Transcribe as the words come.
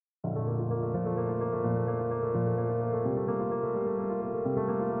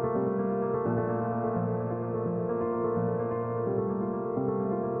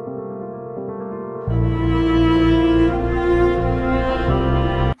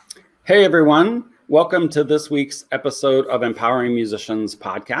Hey everyone, welcome to this week's episode of Empowering Musicians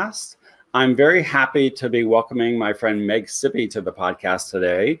podcast. I'm very happy to be welcoming my friend Meg Sippey to the podcast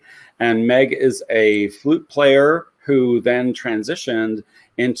today. And Meg is a flute player who then transitioned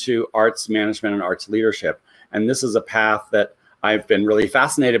into arts management and arts leadership. And this is a path that I've been really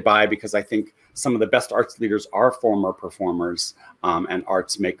fascinated by because I think some of the best arts leaders are former performers and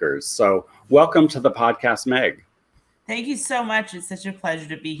arts makers. So welcome to the podcast, Meg. Thank you so much. It's such a pleasure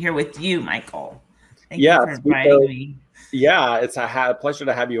to be here with you, Michael. Thank you for inviting me. Yeah, it's a pleasure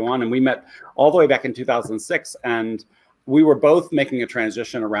to have you on. And we met all the way back in 2006. And we were both making a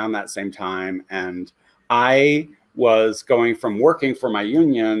transition around that same time. And I was going from working for my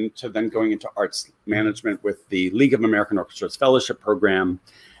union to then going into arts management with the League of American Orchestras Fellowship Program.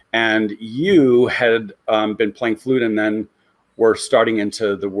 And you had been playing flute and then were starting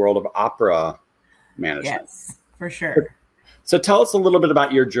into the world of opera management. Yes. For sure. So tell us a little bit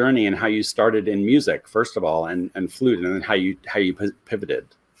about your journey and how you started in music, first of all, and flute, and then how you pivoted.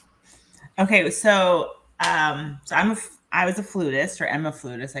 Okay, so I was a flutist, or am a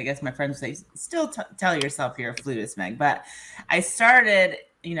flutist. I guess my friends say, still tell yourself you're a flutist, Meg. But I started,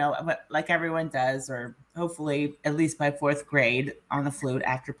 like everyone does, or hopefully at least by fourth grade, on the flute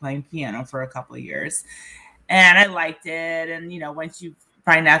after playing piano for a couple of years, and I liked it. And once you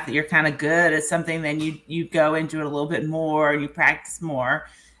find out that you're kind of good at something, then you go into it a little bit more, you practice more.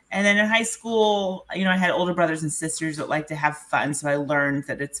 And then in high school, I had older brothers and sisters that like to have fun. So I learned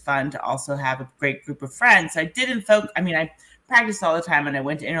that it's fun to also have a great group of friends. So I practiced all the time and I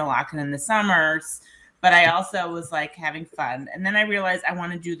went to Interlochen in the summers, but I also was like having fun. And then I realized I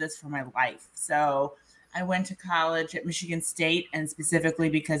want to do this for my life. So I went to college at Michigan State, and specifically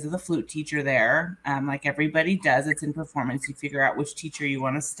because of the flute teacher there, like everybody does, it's in performance. You figure out which teacher you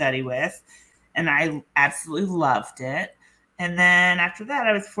want to study with. And I absolutely loved it. And then after that,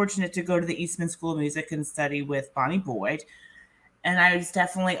 I was fortunate to go to the Eastman School of Music and study with Bonnie Boyd. And I was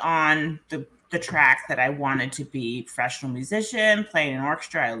definitely on the track that I wanted to be a professional musician, playing an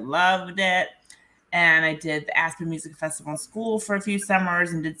orchestra. I loved it. And I did the Aspen Music Festival in school for a few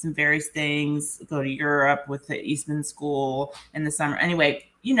summers and did some various things, go to Europe with the Eastman School in the summer. Anyway,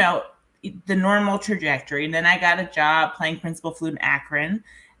 the normal trajectory. And then I got a job playing principal flute in Akron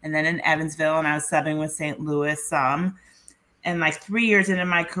and then in Evansville, and I was subbing with St. Louis some. And like 3 years into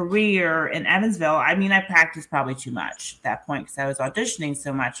my career in Evansville, I practiced probably too much at that point because I was auditioning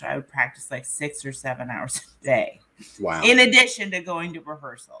so much. I would practice like 6 or 7 hours a day. Wow. In addition to going to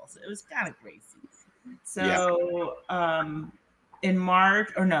rehearsals. It was kind of crazy. So in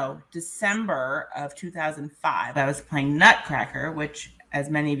December of 2005, I was playing Nutcracker, which, as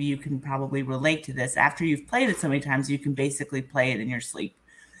many of you can probably relate to this, after you've played it so many times, you can basically play it in your sleep.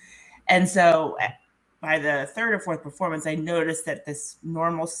 And so by the third or fourth performance, I noticed that this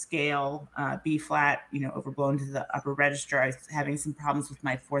normal scale, B flat, overblown to the upper register, I was having some problems with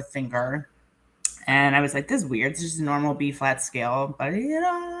my fourth finger. And I was like, this is weird. It's just a normal B flat scale, but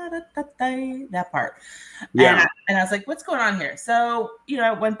that part. Yeah. And I was like, what's going on here? So,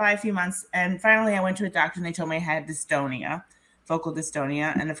 it went by a few months, and finally I went to a doctor and they told me I had dystonia, vocal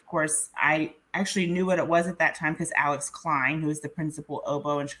dystonia. And of course, I actually knew what it was at that time because Alex Klein, who is the principal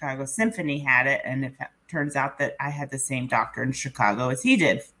oboe in Chicago Symphony, had it. And it turns out that I had the same doctor in Chicago as he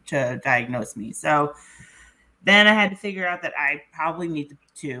did to diagnose me. So then I had to figure out that I probably need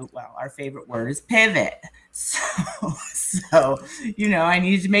our favorite word is pivot. So I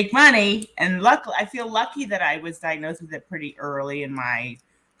needed to make money. And luckily, I feel lucky that I was diagnosed with it pretty early in my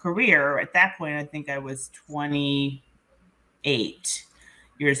career. At that point, I think I was 28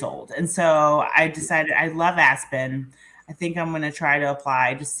 years old. And so I decided I love Aspen. I think I'm going to try to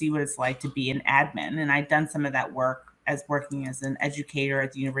apply to see what it's like to be an admin. And I'd done some of that work working as an educator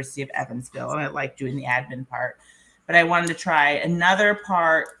at the University of Evansville. And I like doing the admin part. But I wanted to try another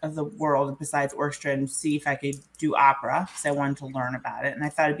part of the world besides orchestra and see if I could do opera because I wanted to learn about it. And I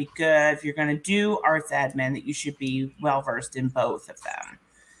thought it'd be good if you're going to do arts admin that you should be well-versed in both of them.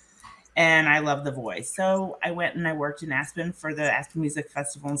 And I love the voice. So I went and I worked in Aspen for the Aspen Music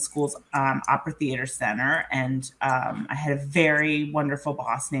Festival and School's Opera Theater Center. And I had a very wonderful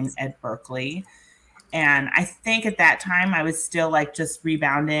boss named Ed Berkeley. And I think at that time I was still like just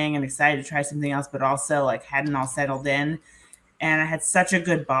rebounding and excited to try something else, but also like hadn't all settled in. And I had such a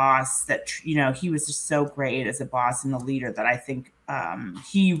good boss that, he was just so great as a boss and a leader that I think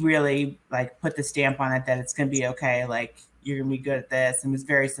he really like put the stamp on it that it's going to be okay. Like you're going to be good at this, and was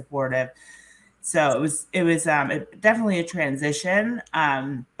very supportive. So it was definitely a transition.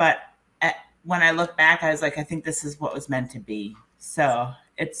 But when I look back, I was like, I think this is what was meant to be. So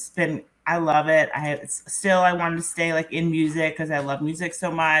I love it. I wanted to stay like in music because I love music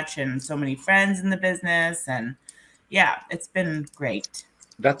so much and so many friends in the business. And yeah, it's been great.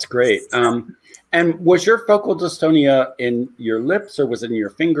 That's great. And was your focal dystonia in your lips or was it in your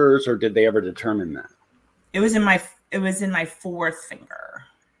fingers, or did they ever determine that? It was in my fourth finger.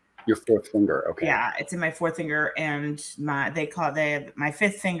 Your fourth finger. Okay. Yeah, it's in my fourth finger, and my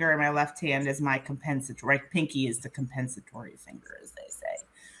fifth finger in my left hand is my compensatory. Pinky is the compensatory finger, as they say.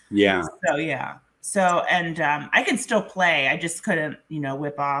 Yeah. So yeah. So and I can still play. I just couldn't,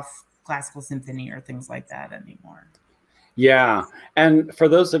 whip off classical symphony or things like that anymore. Yeah. And for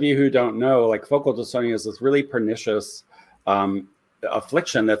those of you who don't know, like focal dystonia is this really pernicious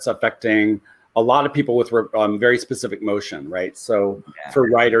affliction that's affecting a lot of people with very specific motion, right? So for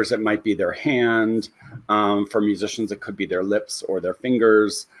writers, it might be their hand. For musicians, it could be their lips or their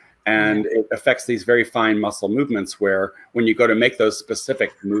fingers. And it affects these very fine muscle movements where when you go to make those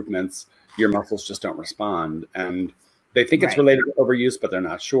specific movements, your muscles just don't respond. And they think it's related to overuse, but they're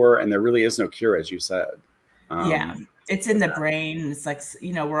not sure. And there really is no cure, as you said. It's in the brain. It's like,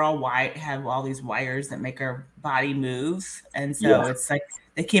 we're all have all these wires that make our body move. And so it's like,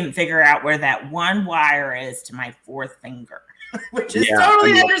 they can't figure out where that one wire is to my fourth finger, which is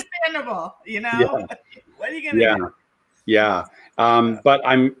totally understandable. What are you going to do? Yeah. But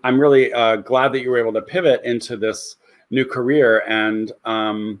I'm really glad that you were able to pivot into this new career. And,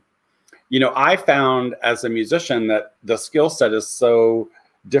 I found as a musician that the skill set is so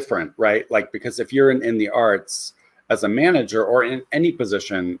different, right? Like, because if you're in the arts as a manager or in any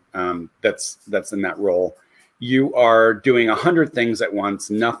position that's in that role, you are doing 100 things at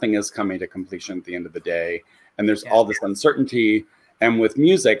once. Nothing is coming to completion at the end of the day. And there's all this uncertainty. And with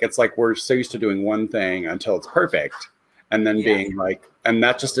music, it's like we're so used to doing one thing until it's perfect. And then being like, and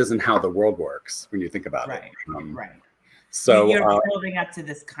that just isn't how the world works when you think about it. Right. So you're building up to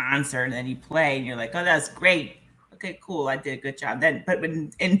this concert and then you play and you're like, oh, that's great. Okay, cool. I did a good job. But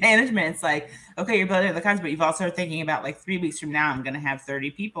when in management, it's like, okay, you're building the concert, but you've also thinking about like 3 weeks from now, I'm going to have 30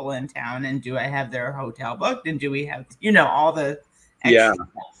 people in town. And do I have their hotel booked? And do we have, all the extra stuff?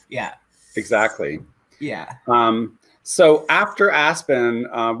 Yeah, exactly. Yeah. So after Aspen,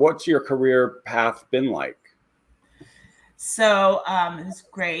 what's your career path been like? So it was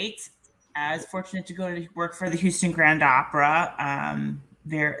great. I was fortunate to go to work for the Houston Grand Opera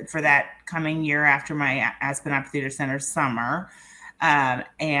there for that coming year after my Aspen Opera Theater Center summer,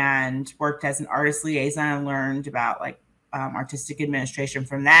 and worked as an artist liaison and learned about artistic administration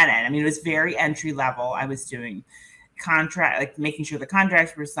from that end. I mean, it was very entry level. I was doing making sure the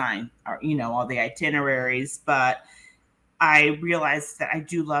contracts were signed, or, all the itineraries, but I realized that I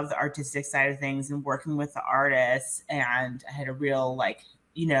do love the artistic side of things and working with the artists. And I had a real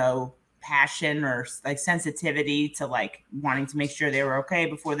passion or sensitivity to wanting to make sure they were okay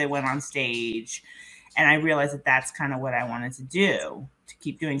before they went on stage. And I realized that that's kind of what I wanted to do, to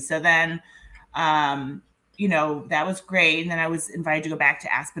keep doing. So then, that was great. And then I was invited to go back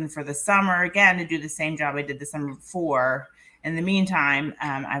to Aspen for the summer again to do the same job I did the summer before. In the meantime,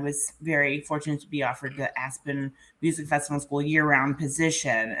 I was very fortunate to be offered the Aspen Music Festival School year-round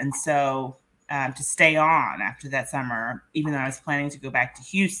position. And so to stay on after that summer, even though I was planning to go back to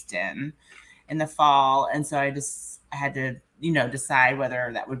Houston in the fall. And so I had to, decide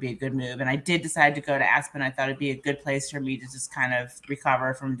whether that would be a good move. And I did decide to go to Aspen. I thought it'd be a good place for me to just kind of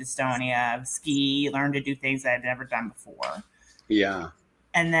recover from dystonia, ski, learn to do things I had never done before. Yeah.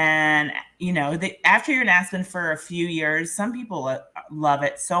 And then, after you're in Aspen for a few years, some people love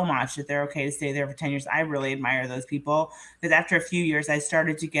it so much that they're okay to stay there for 10 years. I really admire those people, because after a few years, I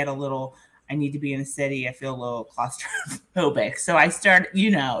started to get I need to be in a city. I feel a little claustrophobic. So I started,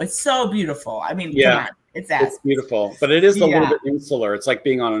 it's so beautiful. I mean, come on, it's beautiful, but it is a little bit insular. It's like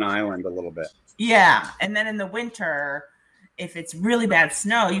being on an island a little bit. Yeah. And then in the winter, if it's really bad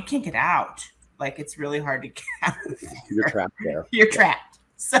snow, you can't get out. It's really hard to get out of there. You're trapped there. You're trapped.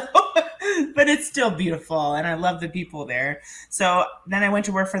 So, but it's still beautiful. And I love the people there. So then I went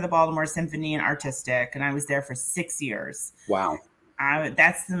to work for the Baltimore Symphony and Artistic, and I was there for 6 years. Wow.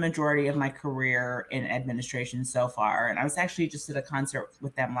 That's the majority of my career in administration so far. And I was actually just at a concert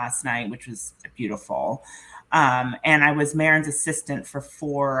with them last night, which was beautiful. And I was Marin's assistant for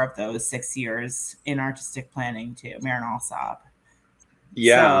 4 of those 6 years in artistic planning too, Marin Alsop.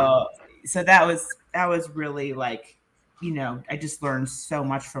 Yeah. So that was really I just learned so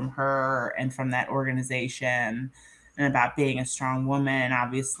much from her and from that organization, and about being a strong woman,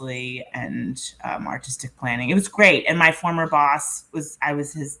 obviously, and artistic planning. It was great. And my former boss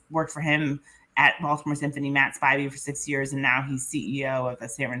worked for him at Baltimore Symphony, Matt Spivey, for 6 years, and now he's CEO of the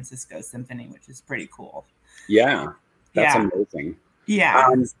San Francisco Symphony, which is pretty cool. Yeah, that's amazing.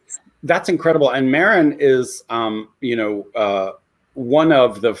 Yeah. That's incredible. And Marin is, one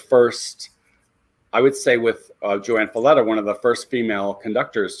of the first, I would say with Joanne Falletta, one of the first female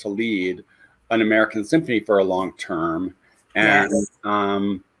conductors to lead an American symphony for a long term, and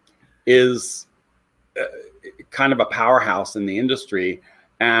is kind of a powerhouse in the industry.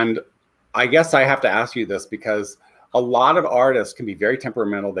 And I guess I have to ask you this because a lot of artists can be very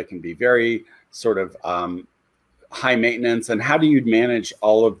temperamental. They can be very sort of high maintenance. And how do you manage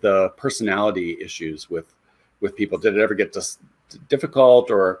all of the personality issues with people? Did it ever get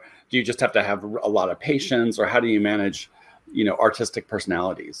difficult, or do you just have to have a lot of patience, or how do you manage, artistic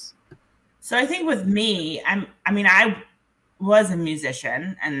personalities? So I think with me, I was a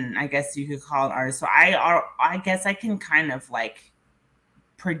musician, and I guess you could call it an artist. So I guess I can kind of like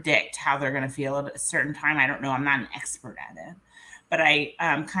predict how they're going to feel at a certain time. I don't know. I'm not an expert at it, but I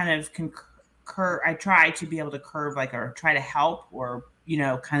kind of I try to be able to curve or try to help, or,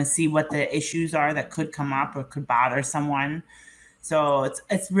 kind of see what the issues are that could come up or could bother someone. So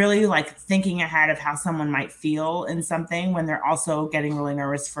it's really like thinking ahead of how someone might feel in something when they're also getting really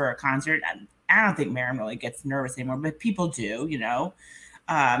nervous for a concert. I don't think Marin really gets nervous anymore, but people do,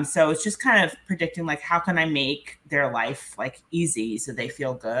 So it's just kind of predicting, like, how can I make their life like easy so they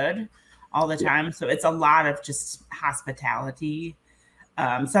feel good all the time. So it's a lot of just hospitality.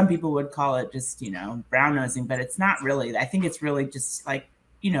 Some people would call it just, brown nosing, but it's not really. I think it's really just like,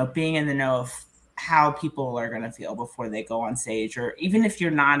 being in the know of how people are going to feel before they go on stage. Or even if you're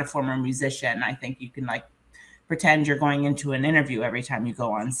not a former musician, I think you can like pretend you're going into an interview every time you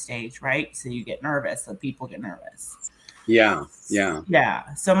go on stage, right? So you get nervous, so people get nervous. Yeah.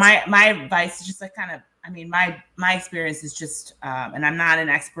 So my advice is just like kind of, my experience is just, and I'm not an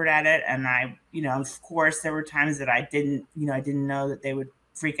expert at it. And I, of course there were times that I didn't know that they would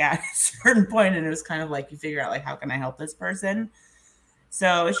freak out at a certain point. And it was kind of like, you figure out like, how can I help this person?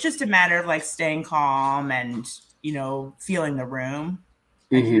 So it's just a matter of like staying calm and, feeling the room,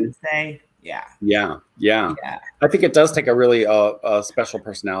 I should say. Yeah. I think it does take a really special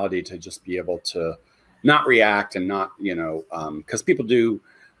personality to just be able to not react and not, because people do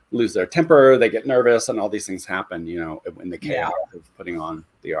lose their temper, they get nervous, and all these things happen, in the chaos of putting on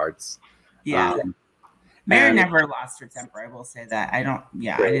the arts. Yeah. Mary never lost her temper. I will say that. I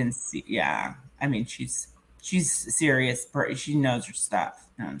didn't see. Yeah. She's serious. She knows her stuff.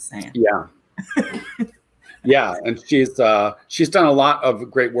 You know what I'm saying? Yeah. Yeah. And she's done a lot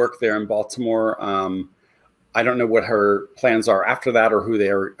of great work there in Baltimore. I don't know what her plans are after that, or who they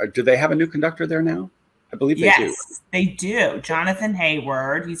are. Do they have a new conductor there now? I believe they do. Yes, they do. Jonathan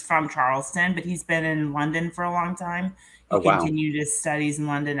Hayward. He's from Charleston, but he's been in London for a long time. He continued his studies in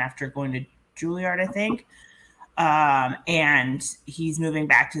London after going to Juilliard, I think. And he's moving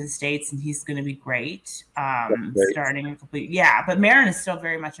back to the States, and he's going to be great. Starting a complete, but Marin is still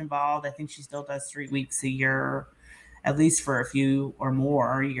very much involved. I think she still does 3 weeks a year, at least for a few or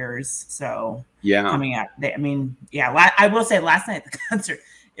more years. So coming up, I will say last night at the concert,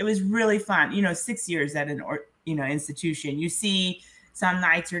 it was really fun. 6 years at an institution, you see some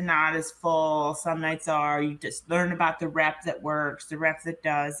nights are not as full. Some nights are. You just learn about the rep that works, the rep that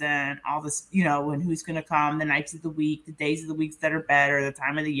doesn't, all this, and who's going to come, the nights of the week, the days of the weeks that are better, the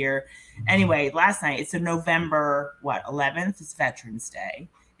time of the year. Anyway, last night, it's a November 11th. It's Veterans Day.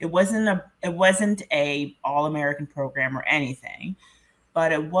 It wasn't a all-American program or anything,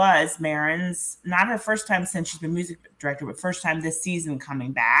 but it was Marin's, not her first time since she's been music director, but first time this season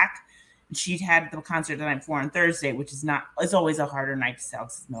coming back. She'd had the concert the night before on Thursday, which is always a harder night to sell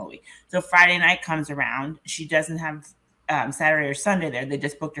because it's snowy. So Friday night comes around. She doesn't have Saturday or Sunday there. They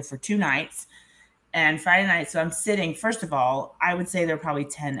just booked her for 2 nights. And Friday night, so I'm sitting, first of all, I would say there were probably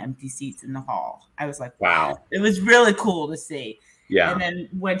 10 empty seats in the hall. I was like, wow. It was really cool to see. Yeah. And then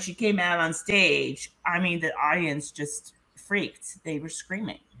when she came out on stage, the audience just freaked. They were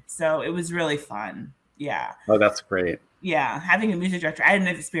screaming. So it was really fun. Yeah. Oh, that's great. Yeah, having a music director, I hadn't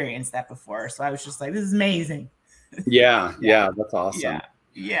experienced that before, so I was just like, "This is amazing." Yeah, that's awesome.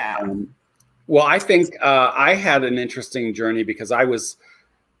 Yeah. Well, I think I had an interesting journey because I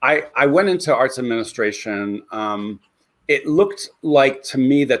went into arts administration. It looked like to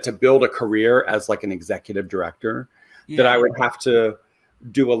me that to build a career as like an executive director, that I would have to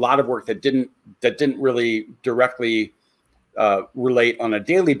do a lot of work that didn't really directly relate on a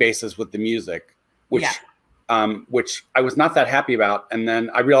daily basis with the music, which I was not that happy about. And then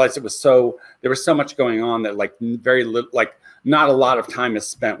I realized there was so much going on that like very little, like not a lot of time is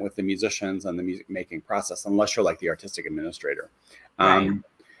spent with the musicians and the music making process, unless you're like the artistic administrator. And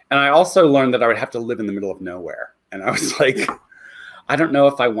I also learned that I would have to live in the middle of nowhere. And I was like, I don't know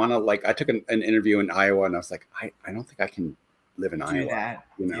if I want to, like, I took an interview in Iowa, and I was like, I don't think I can live in do Iowa, that.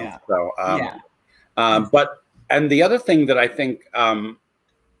 you know. Yeah. So, Yeah. but and the other thing that I think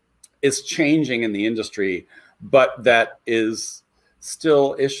is changing in the industry, but that is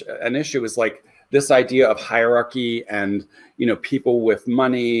still an issue, is like this idea of hierarchy and, you know, people with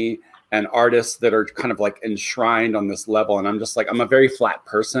money and artists that are kind of like enshrined on this level. And I'm just like, I'm a very flat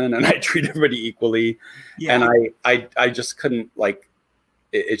person and I treat everybody equally. Yeah. And I just couldn't, like,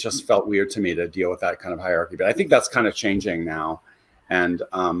 it just felt weird to me to deal with that kind of hierarchy. But I think that's kind of changing now. And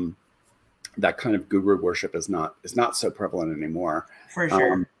that kind of guru worship is not so prevalent anymore. For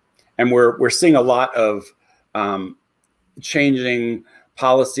sure. And we're seeing a lot of changing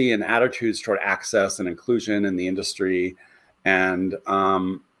policy and attitudes toward access and inclusion in the industry. And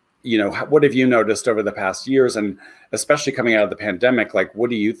you know, what have you noticed over the past years, and especially coming out of the pandemic? Like, what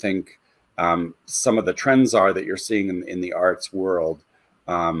do you think some of the trends are that you're seeing in the arts world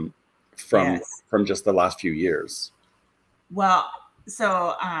from just the last few years? Well,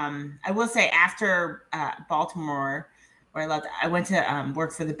 so I will say, after Baltimore, where I went to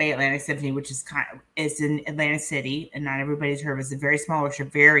work for the Bay Atlantic Symphony, which is in Atlantic City, and not everybody's heard of it. It's a very small orchestra,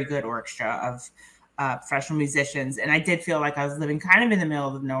 very good orchestra of professional musicians. And I did feel like I was living kind of in the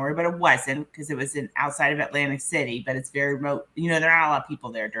middle of nowhere, but it wasn't, because it was outside of Atlantic City, but it's very remote. You know, there are not a lot of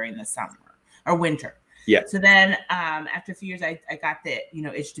people there during the summer or winter. Yeah. So then after a few years, I got the, you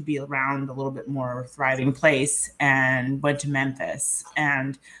know, itch to be around a little bit more thriving place, and went to Memphis.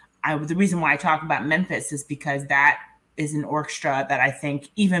 And the reason why I talk about Memphis is because that is an orchestra that I think,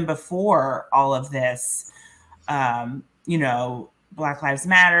 even before all of this, you know, Black Lives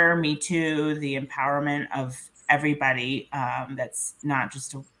Matter, Me Too, the empowerment of everybody, that's not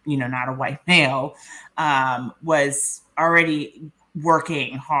just not a white male, was already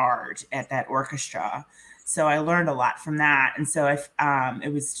working hard at that orchestra. So I learned a lot from that. And so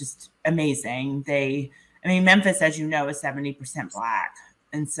it was just amazing. Memphis, as you know, is 70% Black.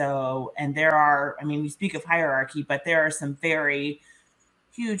 And so, and there are, you speak of hierarchy, but there are some very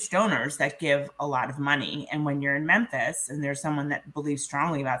huge donors that give a lot of money. And when you're in Memphis and there's someone that believes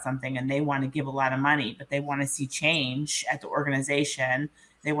strongly about something and they want to give a lot of money, but they want to see change at the organization,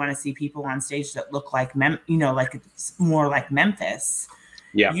 they want to see people on stage that look like like it's more like Memphis.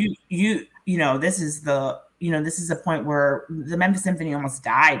 Yeah. This is a point where the Memphis Symphony almost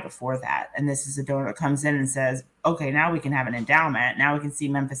died before that. And this is a donor that comes in and says, okay, now we can have an endowment. Now we can see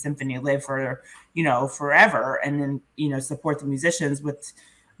Memphis Symphony live for, forever. And then, support the musicians with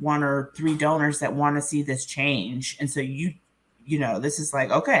 1 or 3 donors that want to see this change. And so this is like,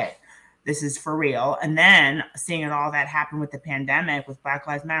 okay, this is for real. And then seeing it all that happen with the pandemic, with Black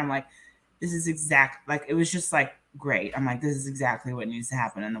Lives Matter, I'm like, this is it was just like, great. I'm like, this is exactly what needs to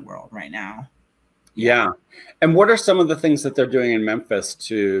happen in the world right now. Yeah. And what are some of the things that they're doing in Memphis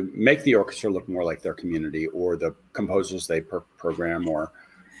to make the orchestra look more like their community, or the composers they program, or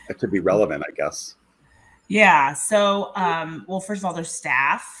it could be relevant, I guess? Yeah. So, well, first of all, their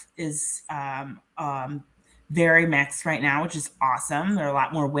staff is very mixed right now, which is awesome. There are a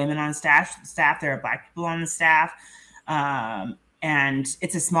lot more women on staff. There are Black people on the staff. And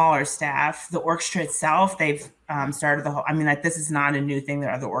it's a smaller staff. The orchestra itself, they've started the whole, this is not a new thing. There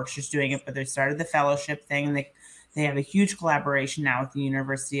are other orchestras doing it, but they started the fellowship thing. And they have a huge collaboration now with the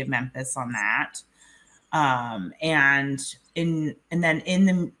University of Memphis on that. And then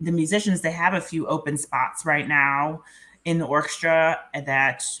in the musicians, they have a few open spots right now in the orchestra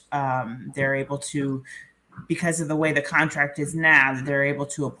that they're able to, because of the way the contract is now, they're able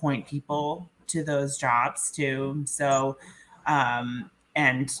to appoint people to those jobs too. So,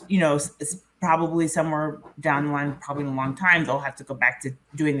 it's probably somewhere down the line, probably in a long time, they'll have to go back to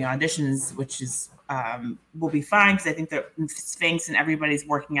doing the auditions, which is will be fine, because I think that Sphinx and everybody's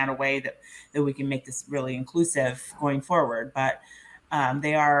working out a way that we can make this really inclusive going forward. But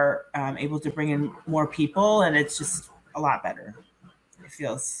they are able to bring in more people, and it's just a lot better. It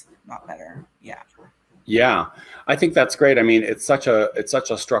feels a lot better. Yeah. Yeah, I think that's great. It's such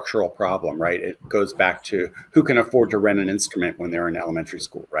a structural problem, right? It goes back to who can afford to rent an instrument when they're in elementary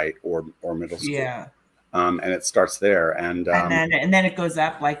school, right, or middle school. Yeah. And it starts there, and then it goes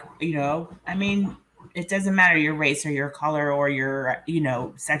up, like, it doesn't matter your race or your color or your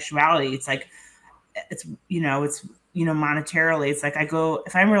sexuality. It's like it's monetarily. It's like,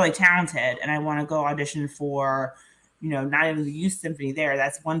 if I'm really talented and I want to go audition for, not even the youth symphony there,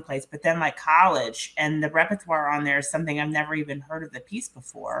 that's one place, but then like college, and the repertoire on there is something I've never even heard of the piece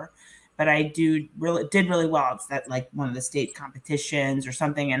before, but I did really well. It's that, like, one of the state competitions or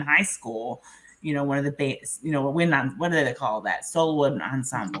something in high school, one of the base, what do they call that? Solowood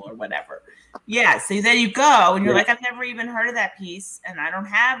ensemble or whatever. Yeah. So then you go and you're like, I've never even heard of that piece, and I don't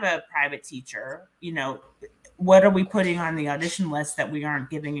have a private teacher, what are we putting on the audition list that we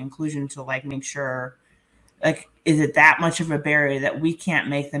aren't giving inclusion to, like, make sure, like, is it that much of a barrier that we can't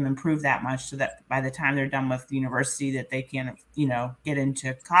make them improve that much so that by the time they're done with university that they can, you know, get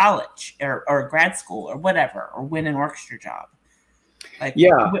into college or grad school or whatever, or win an orchestra job? Like,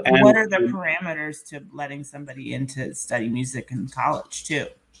 Yeah. what are the parameters to letting somebody in to study music in college too?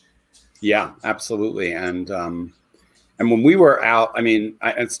 Yeah, absolutely. And when we were out, I mean,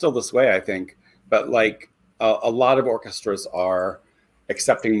 it's still this way, I think, but like a lot of orchestras are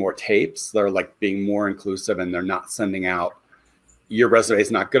accepting more tapes. They're like being more inclusive, and they're not sending out, your resume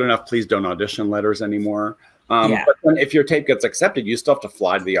is not good enough, please don't audition letters anymore. But then if your tape gets accepted, you still have to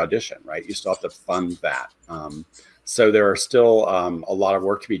fly to the audition, right? You still have to fund that. So there are still a lot of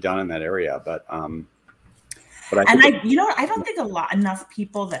work to be done in that area. But you know, I don't think enough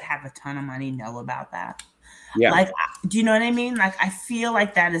people that have a ton of money know about that. Yeah. Like, do you know what I mean? Like, I feel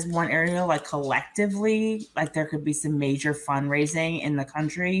like that is one area, like, collectively, like, there could be some major fundraising in the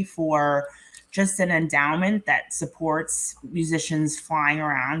country for just an endowment that supports musicians flying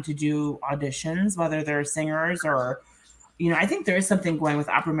around to do auditions, whether they're singers or, you know, I think there is something going with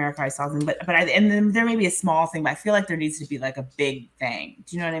Opera America. I saw them, and then there may be a small thing, but I feel like there needs to be like a big thing.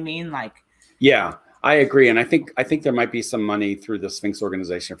 Do you know what I mean? Like, yeah, I agree. And I think there might be some money through the Sphinx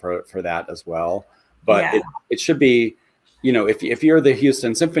organization for that as well. But it should be, you know, if you're the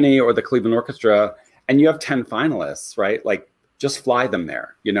Houston Symphony or the Cleveland Orchestra and you have 10 finalists, right? Like, just fly them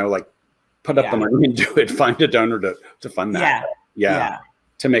there, you know, like, put up the money and do it. Find a donor to fund that. Yeah.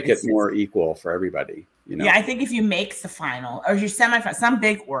 To make it more equal for everybody. You know? Yeah, I think if you make the final or your semifinal,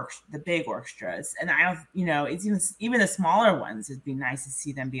 the big orchestras, and you know, it's even the smaller ones, it'd be nice to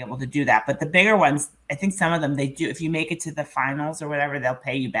see them be able to do that. But the bigger ones, I think some of them they do. If you make it to the finals or whatever, they'll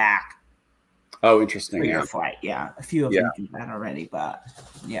pay you back. Oh, interesting. For your flight. Yeah, a few of them do that already, but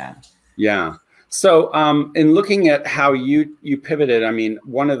yeah. Yeah. So in looking at how you pivoted, I mean,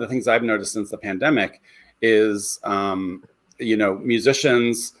 one of the things I've noticed since the pandemic is, you know,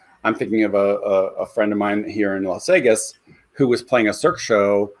 musicians. I'm thinking of a friend of mine here in Las Vegas who was playing a Cirque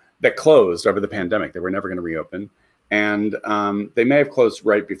show that closed over the pandemic. They were never going to reopen. And they may have closed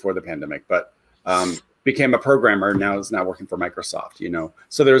right before the pandemic, but became a programmer, is now working for Microsoft, you know.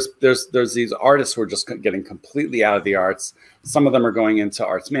 So there's these artists who are just getting completely out of the arts. Some of them are going into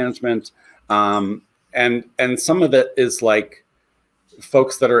arts management. And some of it is like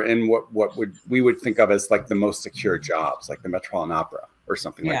folks that are in what we would think of as like the most secure jobs, like the Metropolitan Opera or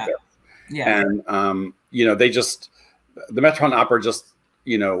something like that. Yeah. And, you know, the Metropolitan Opera just,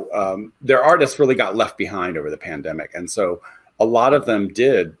 you know, their artists really got left behind over the pandemic. And so a lot of them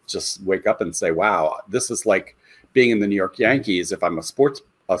did just wake up and say, wow, this is like being in the New York Yankees if I'm a sports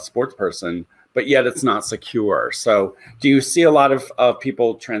person, but yet it's not secure. So do you see a lot of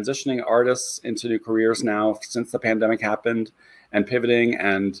people transitioning artists into new careers now since the pandemic happened and pivoting?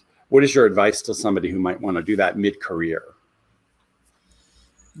 And what is your advice to somebody who might want to do that mid-career?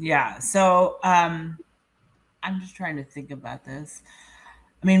 Yeah. So I'm just trying to think about this.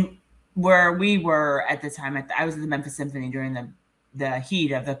 I mean, where we were at the time, I was at the Memphis Symphony during the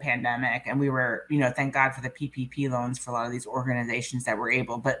heat of the pandemic, and we were, you know, thank God for the PPP loans for a lot of these organizations that were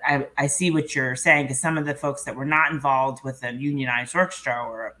able. But I see what you're saying, because some of the folks that were not involved with a unionized orchestra,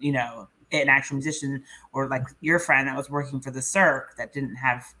 or, you know, an actual musician, or like your friend that was working for the Cirque that didn't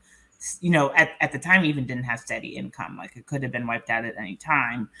have, you know, at the time even didn't have steady income, like it could have been wiped out at any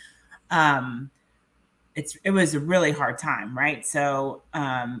time. It was a really hard time, right? So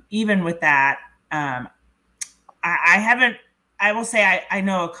even with that, I will say I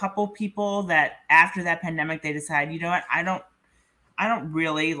know a couple people that after that pandemic, they decide, you know what, I don't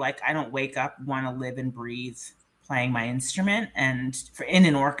really, like, I don't wake up, want to live and breathe playing my instrument, and in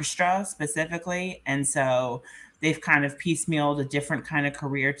an orchestra specifically. And so they've kind of piecemealed a different kind of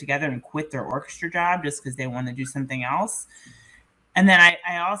career together and quit their orchestra job just because they want to do something else. And then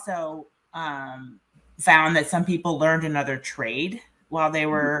I also found that some people learned another trade while they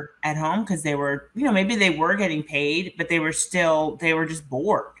were at home, because they were, you know, maybe they were getting paid, but they were just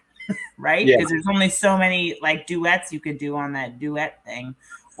bored, right? Because there's only so many like duets you could do on that duet thing,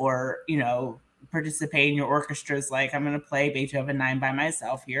 or, you know, participate in your orchestras. Like, I'm going to play Beethoven 9 by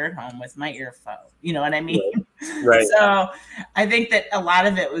myself here at home with my earphone. You know what I mean? Right. So I think that a lot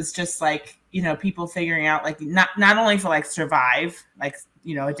of it was just like, you know, people figuring out, like, not only for like survive, like,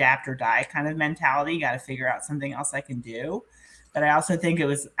 you know, adapt or die kind of mentality. You got to figure out something else I can do. But I also think it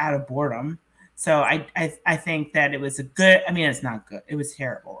was out of boredom. So I think that it was a good, I mean, it's not good. It was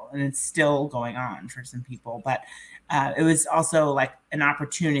terrible. And it's still going on for some people. But it was also like an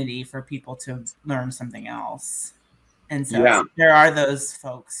opportunity for people to learn something else. And so there are those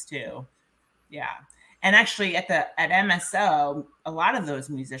folks too. Yeah. And actually at MSO, a lot of those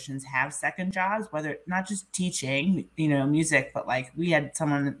musicians have second jobs, whether not just teaching, music, but like we had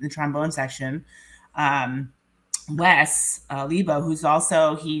someone in the trombone section, Wes Lebo, who's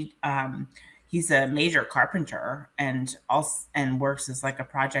also he's a major carpenter and works as like a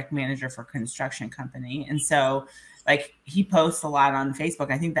project manager for a construction company. And so like he posts a lot on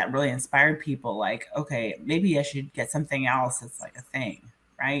Facebook. I think that really inspired people like, okay, maybe I should get something else that's like a thing,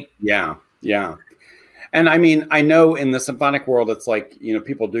 right? Yeah. Yeah. And I mean, I know in the symphonic world, it's like,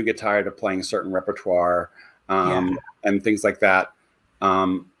 people do get tired of playing certain repertoire and things like that.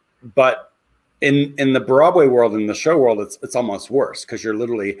 But in the Broadway world, in the show world, it's almost worse because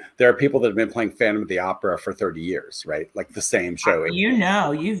there are people that have been playing Phantom of the Opera for 30 years, right? Like the same show.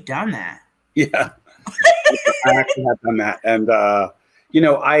 You've done that. Yeah. I actually have done that. And,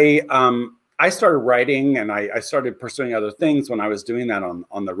 I started writing and I started pursuing other things when I was doing that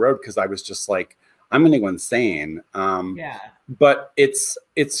on the road because I was just like, I'm going to go insane. But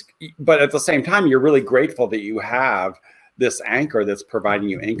but at the same time, you're really grateful that you have this anchor that's providing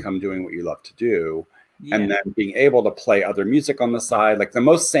you income doing what you love to do. Yeah. And then being able to play other music on the side. Like the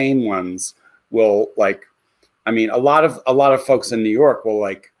most sane ones will like, I mean, a lot of folks in New York will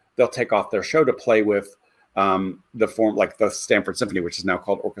like, they'll take off their show to play with the form like the Stanford Symphony, which is now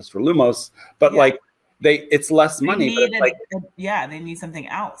called Orchestra Lumos. But like, it's less money, but it's like, they need something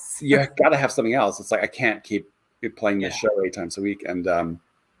else. You got to have something else. It's like, I can't keep playing this show 8 times a week. And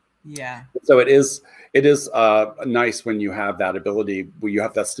so it is nice when you have that ability, where you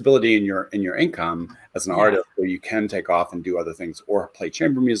have that stability in your income as an artist, where you can take off and do other things or play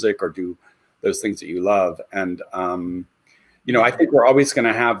chamber music or do those things that you love. And, I think we're always going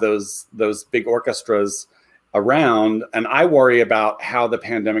to have those big orchestras around, and I worry about how the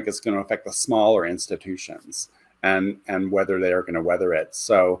pandemic is going to affect the smaller institutions and whether they are going to weather it.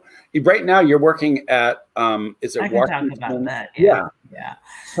 So right now you're working at is it Washington? Talk about that. Yeah.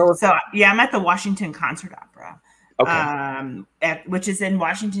 So I'm at the Washington Concert Opera. Okay. Which is in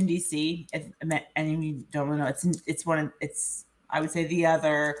Washington D.C. If any of you don't know, it's I would say the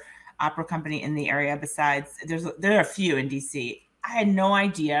other opera company in the area. Besides, there are a few in D.C. I had no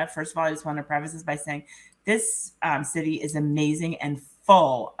idea. First of all, I just want to preface this by saying this city is amazing and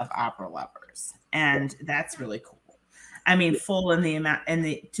full of opera lovers, and that's really cool. I mean, full in the amount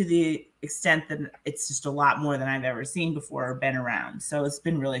to the extent that it's just a lot more than I've ever seen before or been around. So it's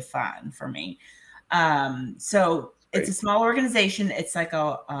been really fun for me. So it's a small organization. It's like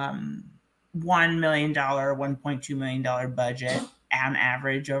a $1 million, $1.2 million budget on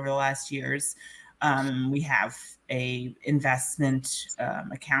average over the last years. We have a investment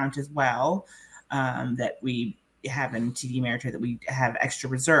account as well that we have in TD Ameritrade, that we have extra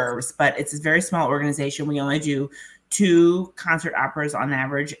reserves, but it's a very small organization. We only do 2 concert operas on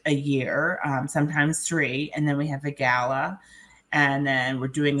average a year, sometimes 3. And then we have a gala. And then we're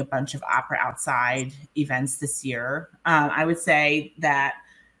doing a bunch of opera outside events this year. I would say that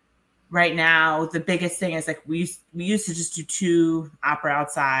right now, the biggest thing is like we used to just do 2 opera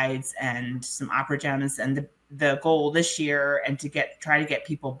outsides and some opera gems. And the goal this year and try to get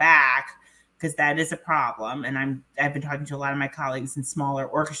people back, because that is a problem. And I've been talking to a lot of my colleagues in smaller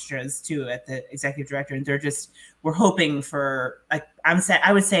orchestras too at the executive director, and we're hoping for like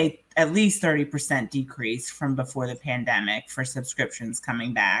I would say at least 30% decrease from before the pandemic for subscriptions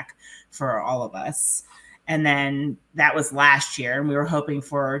coming back for all of us. And then that was last year, and we were hoping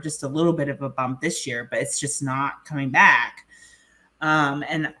for just a little bit of a bump this year, but it's just not coming back.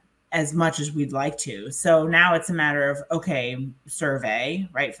 And as much as we'd like to. So now it's a matter of, okay, survey,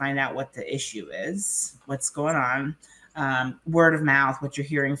 right? Find out what the issue is, what's going on, word of mouth, what you're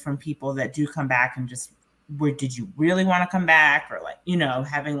hearing from people that do come back, and just did you really want to come back? Or like,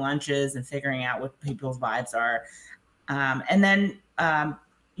 having lunches and figuring out what people's vibes are. And then,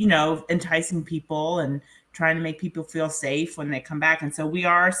 enticing people and trying to make people feel safe when they come back. And so we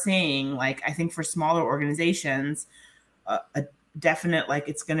are seeing, like, I think for smaller organizations, a definite, like,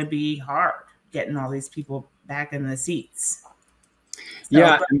 it's going to be hard getting all these people back in the seats.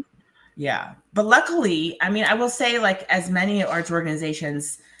 So, but luckily, I mean, I will say, like, as many arts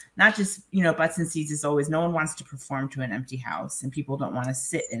organizations, not just, butts and seats is always, no one wants to perform to an empty house, and people don't want to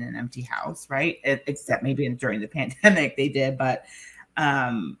sit in an empty house, right? Except maybe during the pandemic they did, but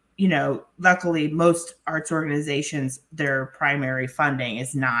luckily most arts organizations, their primary funding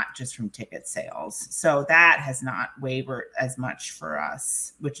is not just from ticket sales. So that has not wavered as much for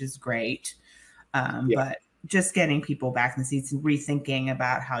us, which is great. But just getting people back in the seats and rethinking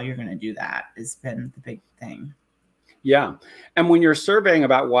about how you're going to do that has been the big thing. Yeah. And when you're surveying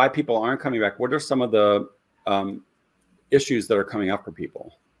about why people aren't coming back, what are some of the issues that are coming up for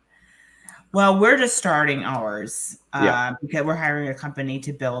people? Well, we're just starting ours Yeah. because we're hiring a company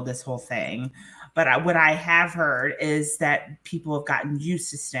to build this whole thing. But what I have heard is that people have gotten used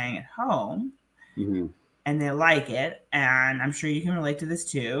to staying at home and they like it. And I'm sure you can relate to this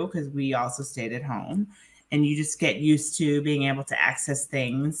too, because we also stayed at home. And you just get used to being able to access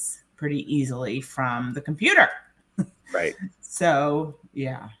things pretty easily from the computer. Right. So,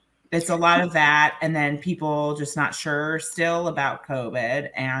 yeah, it's a lot of that. And then people just not sure still about COVID.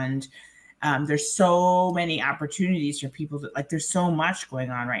 And there's so many opportunities for people to, like, there's so much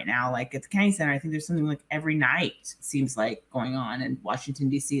going on right now. Like at the County Center, I think there's something like every night seems like going on in Washington,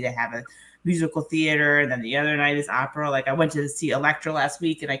 D.C. They have a musical theater. And then the other night is opera. Like I went to see Electra last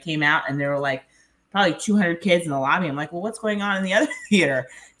week and I came out and there were like probably 200 kids in the lobby. I'm like, well, what's going on in the other theater?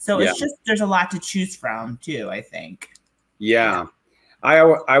 So it's just, there's a lot to choose from too, I think. Yeah.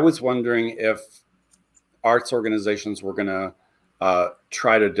 I was wondering if arts organizations were going to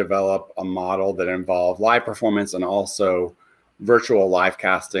try to develop a model that involved live performance and also virtual live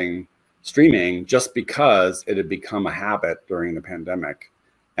casting streaming, just because it had become a habit during the pandemic.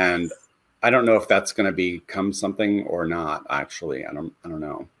 And I don't know if that's going to become something or not, actually. I don't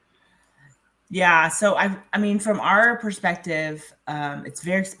know. Yeah. So I mean, from our perspective, it's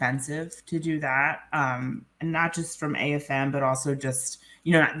very expensive to do that. And not just from AFM, but also just,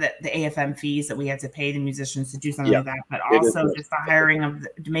 you know, the AFM fees that we have to pay the musicians to do something like that, but also just the hiring of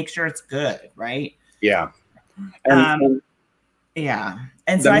to make sure it's good. Right. Yeah. Yeah.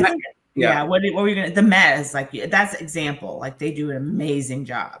 And so I think, what were you going to, the Met is like, that's example, like they do an amazing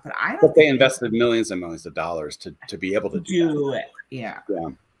job, but but they invested millions and millions of dollars to be able to do it. Yeah.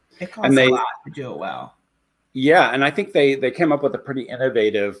 Yeah. It costs a lot to do it well. Yeah. And I think they came up with a pretty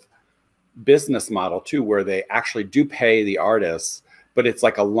innovative business model too, where they actually do pay the artists, but it's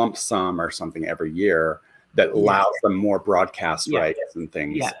like a lump sum or something every year that allows them more broadcast rights and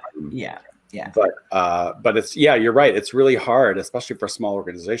things. Yeah. But it's, you're right. It's really hard, especially for small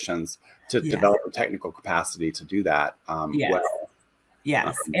organizations, to develop a technical capacity to do that. Well.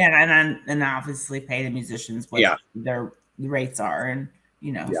 Yes. And obviously pay the musicians what their rates are, and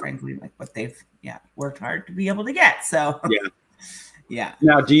you know, frankly, like what they've worked hard to be able to get. So yeah.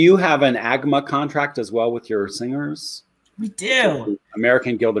 Now, do you have an AGMA contract as well with your singers? We do.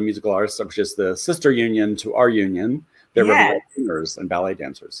 American Guild of Musical Artists, which is the sister union to our union. They're regular singers and ballet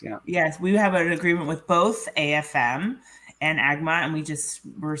dancers. Yeah. Yes, we have an agreement with both AFM and AGMA, and we just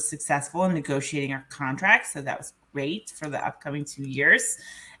were successful in negotiating our contracts. So that was great for the upcoming 2 years.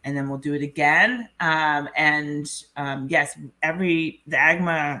 And then we'll do it again. Yes, the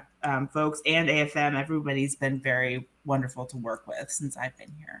AGMA folks and AFM, everybody's been very wonderful to work with since I've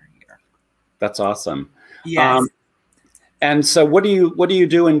been here. That's awesome. Yes. And so what do you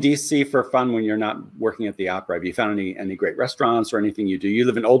do in DC for fun when you're not working at the opera? Have you found any great restaurants or anything you do? You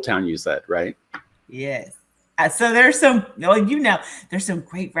live in Old Town, you said, right? Yes. So there's some, there's some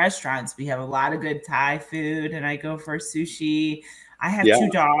great restaurants. We have a lot of good Thai food, and I go for sushi. I have 2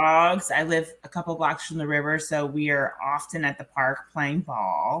 dogs. I live a couple blocks from the river, so we are often at the park playing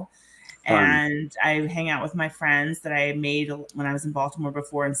ball. And I hang out with my friends that I made when I was in Baltimore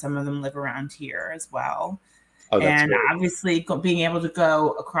before, and some of them live around here as well. And obviously being able to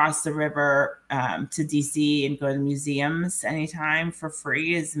go across the river to DC and go to the museums anytime for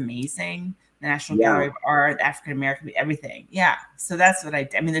free is amazing. The National Gallery of Art, the African American, everything. Yeah. So that's what I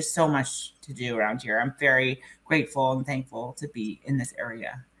mean, there's so much to do around here. I'm very grateful and thankful to be in this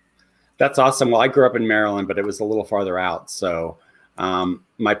area. That's awesome. Well, I grew up in Maryland, but it was a little farther out. So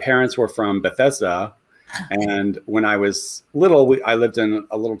my parents were from Bethesda. And when I was little, I lived in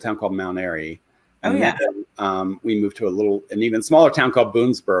a little town called Mount Airy. And then, we moved to an even smaller town called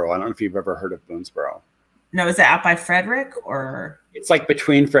Boonesboro. I don't know if you've ever heard of Boonesboro. No, is it out by Frederick or? It's like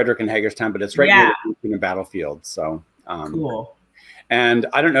between Frederick and Hagerstown, but it's right near the battlefield. So cool. And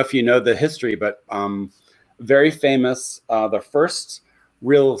I don't know if you know the history, but very famous. The first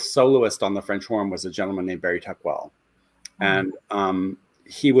real soloist on the French horn was a gentleman named Barry Tuckwell, and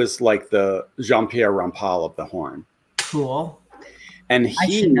he was like the Jean-Pierre Rampal of the horn. Cool. And I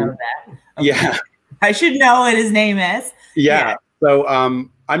should know that. Okay. Yeah. I should know what his name is. Yeah. So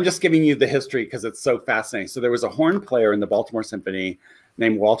I'm just giving you the history because it's so fascinating. So there was a horn player in the Baltimore Symphony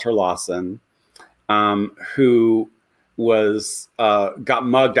named Walter Lawson, who was got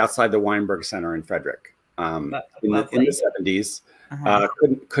mugged outside the Weinberg Center in Frederick in the 70s.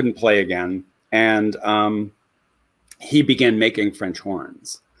 Couldn't play again, and he began making French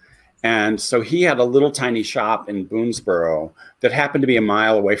horns. And so he had a little tiny shop in Boonesboro that happened to be a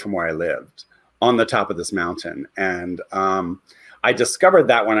mile away from where I lived on the top of this mountain. And I discovered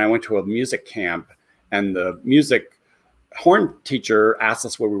that when I went to a music camp, and the music horn teacher asked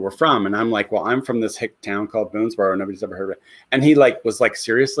us where we were from, and I'm like, well, I'm from this hick town called Boonesboro. Nobody's ever heard of it. And he like was like,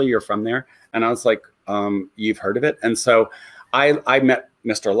 seriously, you're from there? And I was like, you've heard of it? And so I met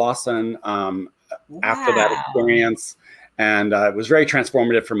Mr. Lawson after that experience, and it was very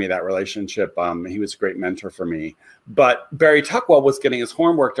transformative for me, that relationship. He was a great mentor for me. But Barry Tuckwell was getting his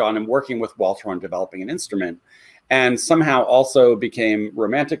horn worked on and working with Walter on developing an instrument, and somehow also became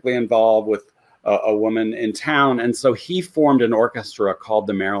romantically involved with a woman in town. And so he formed an orchestra called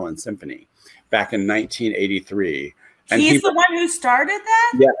the Maryland Symphony back in 1983. And he's the one who started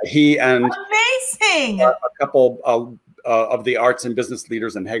that? Yeah, he and amazing. A couple of the arts and business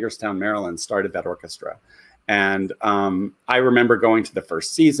leaders in Hagerstown, Maryland, started that orchestra. And I remember going to the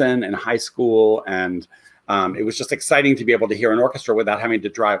first season in high school, and it was just exciting to be able to hear an orchestra without having to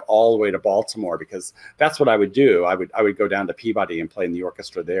drive all the way to Baltimore, because that's what I would do. I would go down to Peabody and play in the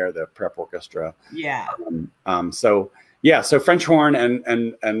orchestra there, the prep orchestra. Yeah. So French horn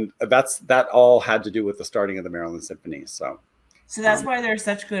and that all had to do with the starting of the Maryland Symphony. So that's why there's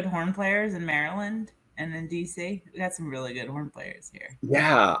such good horn players in Maryland and in DC. We got some really good horn players here.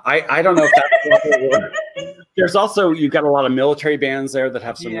 Yeah, I don't know if that's there's also, you've got a lot of military bands there that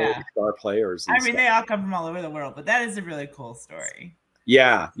have some really star players. I mean, they all come from all over the world, but that is a really cool story.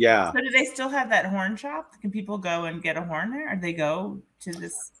 Yeah, yeah. So do they still have that horn shop? Can people go and get a horn there? Or they go to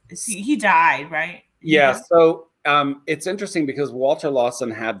this? He died, right? Yeah, so it's interesting because Walter Lawson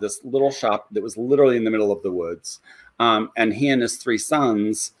had this little shop that was literally in the middle of the woods. And he and his three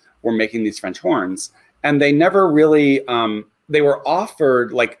sons were making these French horns. And they never really, they were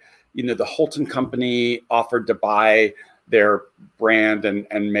offered, like, you know, the Holton Company offered to buy their brand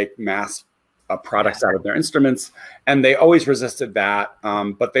and make mass products out of their instruments. And they always resisted that.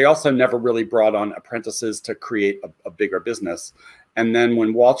 But they also never really brought on apprentices to create a bigger business. And then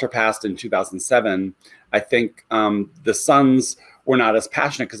when Walter passed in 2007, I think the sons were not as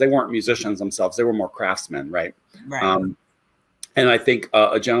passionate because they weren't musicians themselves. They were more craftsmen, right? Right. And I think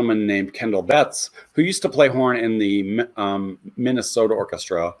a gentleman named Kendall Betts, who used to play horn in the Minnesota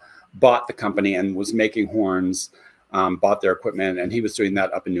Orchestra, bought the company and was making horns, bought their equipment, and he was doing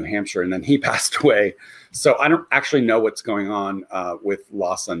that up in New Hampshire, and then he passed away. So I don't actually know what's going on with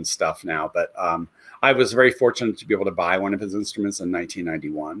Lawson stuff now, but I was very fortunate to be able to buy one of his instruments in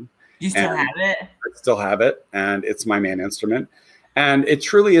 1991. You still have it? I still have it, and it's my main instrument. And it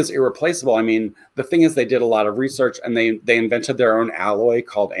truly is irreplaceable. I mean, the thing is, they did a lot of research, and they invented their own alloy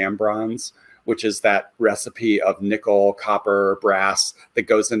called ambronze, which is that recipe of nickel, copper, brass that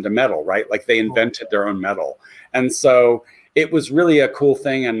goes into metal, right? Like they invented their own metal. And so it was really a cool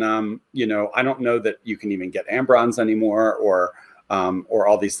thing. And, you know, I don't know that you can even get ambronze anymore or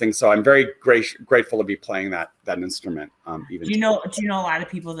all these things. So I'm very grateful to be playing that instrument. Even do you know a lot of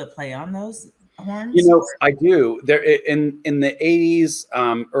people that play on those horns? You know, I do. There in the 80s,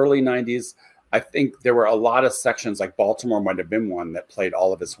 early 90s, I think there were a lot of sections, like Baltimore might have been one that played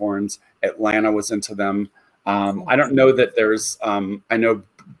all of his horns. Atlanta was into them. I don't know that there's, I know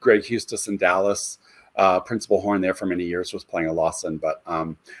Greg Hustis in Dallas, principal horn there for many years, was playing a Lawson. But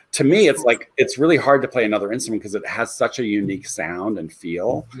to me, it's like, it's really hard to play another instrument because it has such a unique sound and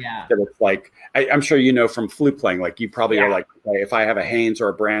feel. Yeah. That it's like, I'm sure you know from flute playing, like you probably are like, okay, if I have a Haynes or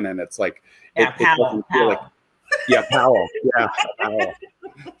a Brannon, it's like, Powell. Powell. Yeah, Powell.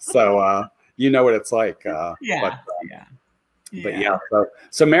 So, you know what it's like.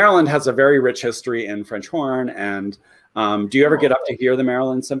 So Maryland has a very rich history in French horn. And do you ever get up to hear the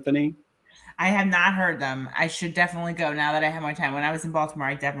Maryland Symphony? I have not heard them. I should definitely go now that I have my time. When I was in Baltimore,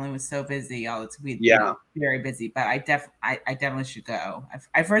 I definitely was so busy. Very busy. But I definitely should go.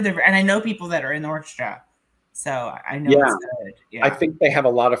 I've heard them, and I know people that are in the orchestra, so I know it's good. Yeah. I think they have a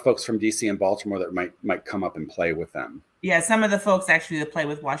lot of folks from DC and Baltimore that might come up and play with them. Yeah, some of the folks actually that play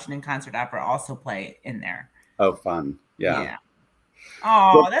with Washington Concert Opera also play in there. Oh, fun. Yeah.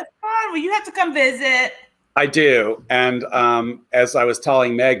 Oh, that's fun. Well, you have to come visit. I do. And as I was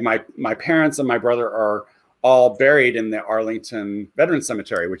telling Meg, my parents and my brother are all buried in the Arlington Veterans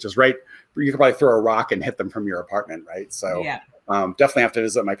Cemetery, which is right, you could probably throw a rock and hit them from your apartment, right? So definitely have to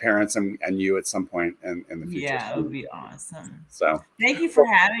visit my parents and you at some point in the future. Yeah, it would be awesome. So thank you for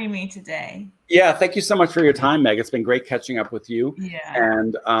having me today. Yeah, thank you so much for your time, Meg. It's been great catching up with you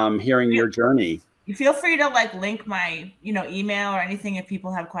and hearing your journey. You feel free to like link my, email or anything if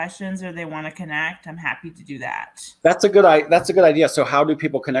people have questions or they want to connect. I'm happy to do that. That's a good idea. So how do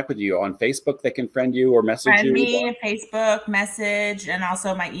people connect with you? On Facebook, they can friend you or message you? Friend me, Facebook, message, and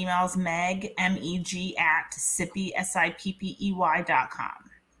also my email is Meg, MEG at Sippey, SIPPEY.com.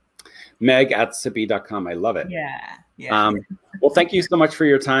 Meg at Sippey.com. I love it. Yeah. Well, thank you so much for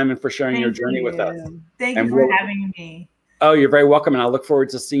your time and for sharing your journey with us. Thank you for having me. Oh, you're very welcome. And I look forward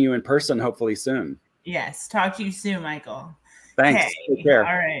to seeing you in person, hopefully soon. Yes. Talk to you soon, Michael. Thanks. Okay. Take care.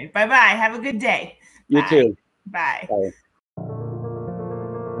 All right. Bye-bye. Have a good day. You Bye. too. Bye. Bye.